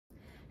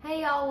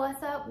Hey y'all,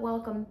 what's up?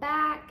 Welcome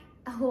back.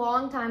 A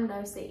long time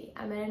no see.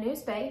 I'm in a new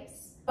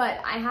space,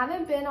 but I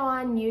haven't been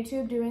on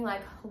YouTube doing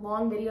like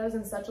long videos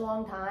in such a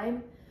long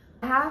time.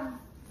 I have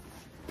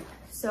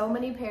so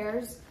many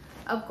pairs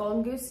of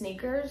Golden Goose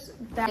sneakers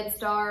that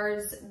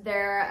stars.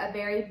 They're a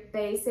very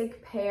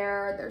basic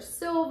pair. They're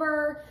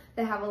silver.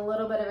 They have a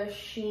little bit of a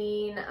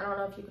sheen. I don't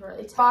know if you can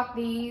really talk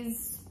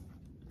these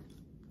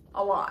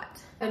a lot.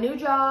 A new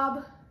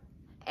job,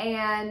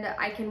 and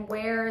I can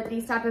wear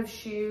these type of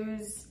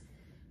shoes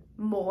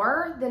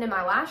more than in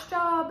my last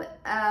job.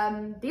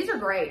 These are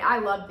great. I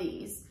love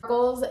these.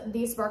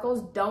 These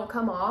sparkles don't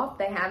come off.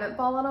 They haven't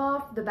fallen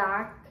off. The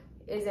back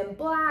is in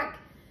black.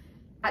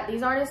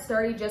 These aren't as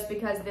sturdy just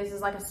because this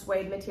is like a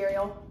suede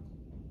material.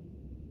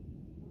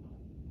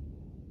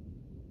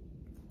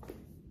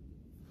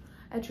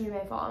 A tree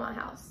may fall on my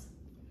house.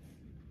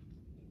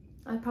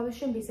 I probably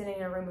shouldn't be sitting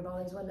in a room with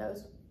all these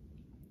windows.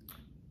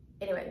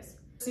 Anyways,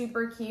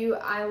 super cute.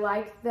 I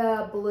like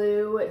the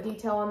blue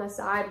detail on the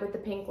side with the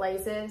pink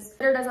laces.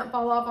 It doesn't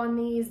fall off on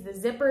these. The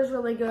zipper is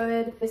really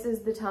good. This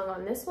is the tongue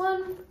on this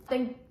one. I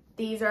think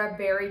these are a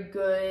very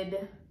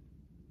good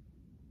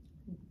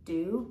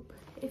dupe,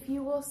 if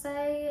you will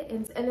say.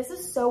 And this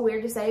is so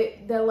weird to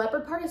say. The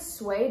leopard part is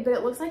suede, but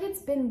it looks like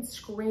it's been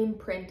screen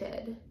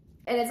printed.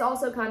 And it's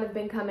also kind of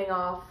been coming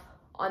off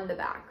on the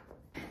back.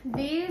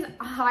 These,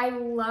 I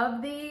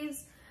love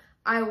these.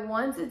 I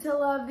wanted to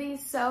love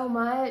these so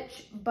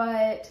much,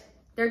 but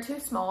they're too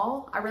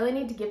small. I really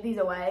need to give these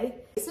away.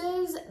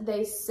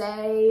 They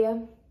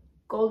say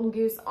Golden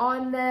Goose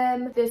on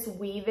them, this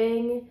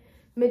weaving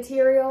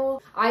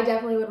material. I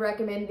definitely would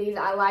recommend these.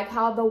 I like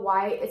how the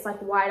white, it's like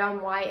white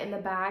on white in the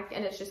back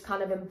and it's just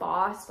kind of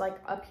embossed like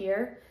up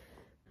here.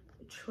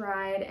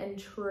 Tried and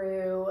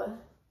true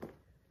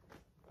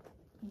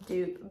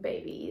dupe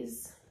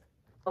babies.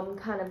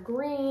 Kind of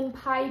green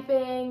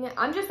piping.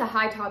 I'm just a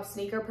high top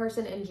sneaker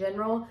person in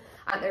general.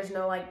 There's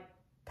no like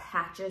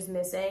patches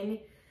missing.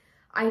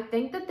 I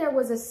think that there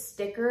was a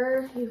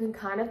sticker. You can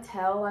kind of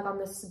tell like on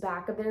this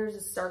back of there's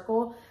a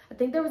circle. I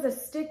think there was a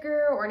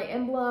sticker or an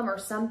emblem or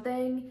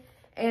something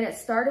and it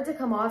started to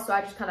come off, so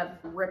I just kind of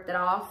ripped it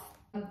off.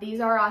 These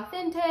are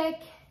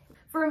authentic.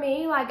 For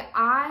me, like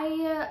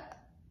I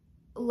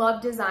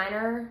love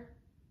designer,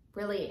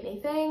 really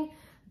anything,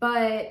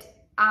 but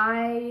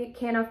I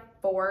can't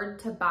afford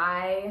to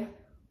buy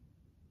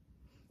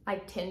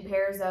like 10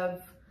 pairs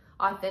of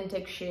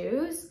authentic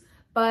shoes,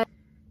 but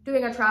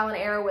doing a trial and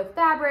error with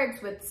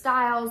fabrics, with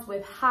styles,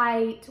 with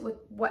height, with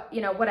what,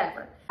 you know,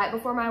 whatever. Right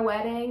before my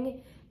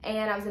wedding,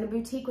 and I was in a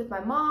boutique with my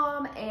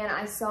mom and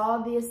I saw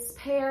this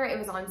pair. It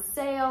was on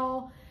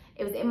sale.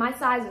 It was in my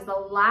size. It was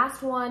the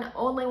last one,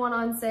 only one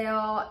on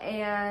sale.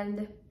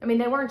 And I mean,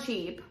 they weren't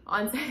cheap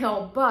on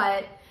sale,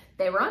 but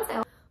they were on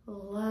sale.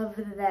 Love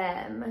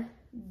them.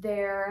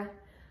 They're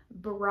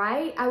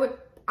bright.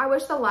 I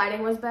wish the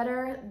lighting was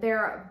better.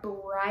 They're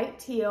bright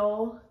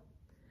teal.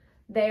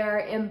 They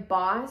are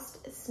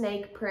embossed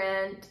snake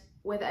print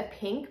with a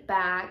pink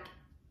back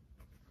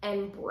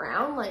and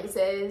brown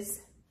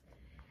laces,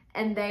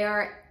 and they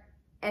are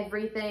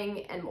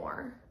everything and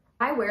more.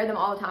 I wear them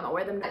all the time. I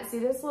wear them. See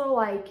this little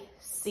like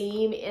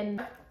seam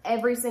in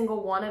every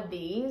single one of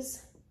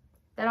these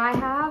that I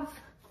have,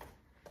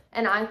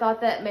 and I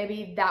thought that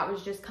maybe that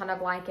was just kind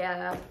of like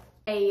a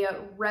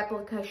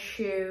replica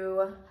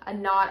shoe, a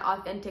not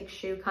authentic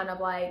shoe, kind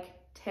of like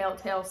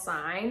telltale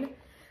sign.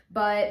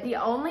 But the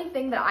only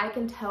thing that I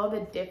can tell the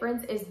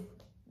difference is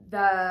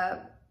the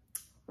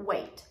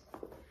weight.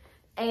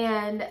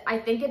 And I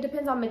think it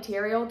depends on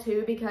material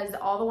too, because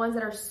all the ones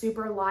that are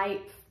super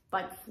light,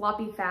 like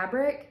floppy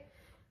fabric,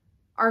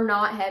 are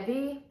not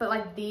heavy, but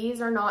like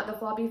these are not the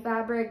floppy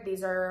fabric.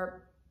 These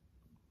are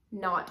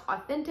not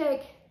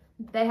authentic.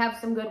 They have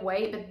some good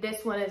weight, but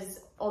this one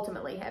is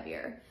ultimately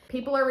heavier.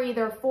 People are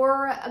either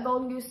for a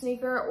Golden Goose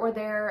sneaker or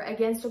they're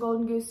against a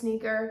Golden Goose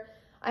sneaker.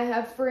 I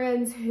have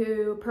friends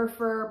who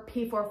prefer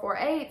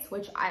P448s,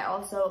 which I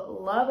also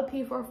love a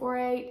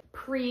P448.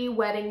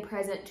 Pre-wedding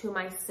present to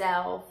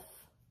myself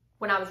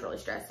when I was really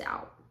stressed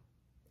out.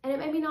 And it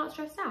made me not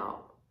stressed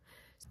out.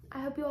 I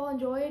hope you all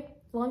enjoyed.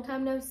 Long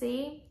time no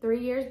see, 3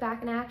 years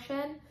back in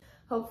action.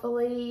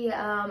 Hopefully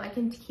I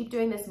can keep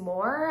doing this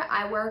more.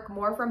 I work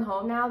more from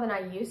home now than I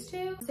used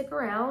to. Stick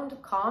around,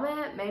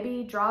 comment,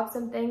 maybe drop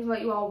some things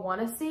what you all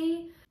want to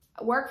see.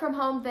 Work from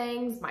home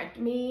things,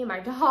 me, my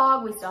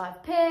dog, we still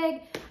have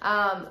Pig,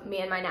 me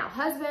and my now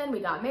husband, we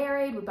got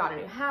married, we bought a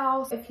new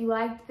house. If you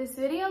liked this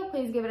video,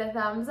 please give it a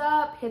thumbs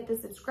up, hit the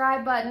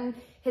subscribe button,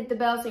 hit the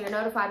bell so you're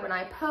notified when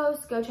I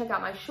post. Go check out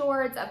my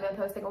shorts. I've been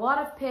posting a lot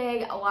of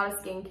Pig, a lot of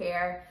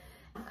skincare.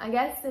 I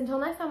guess until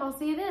next time, I'll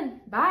see you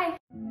then. Bye.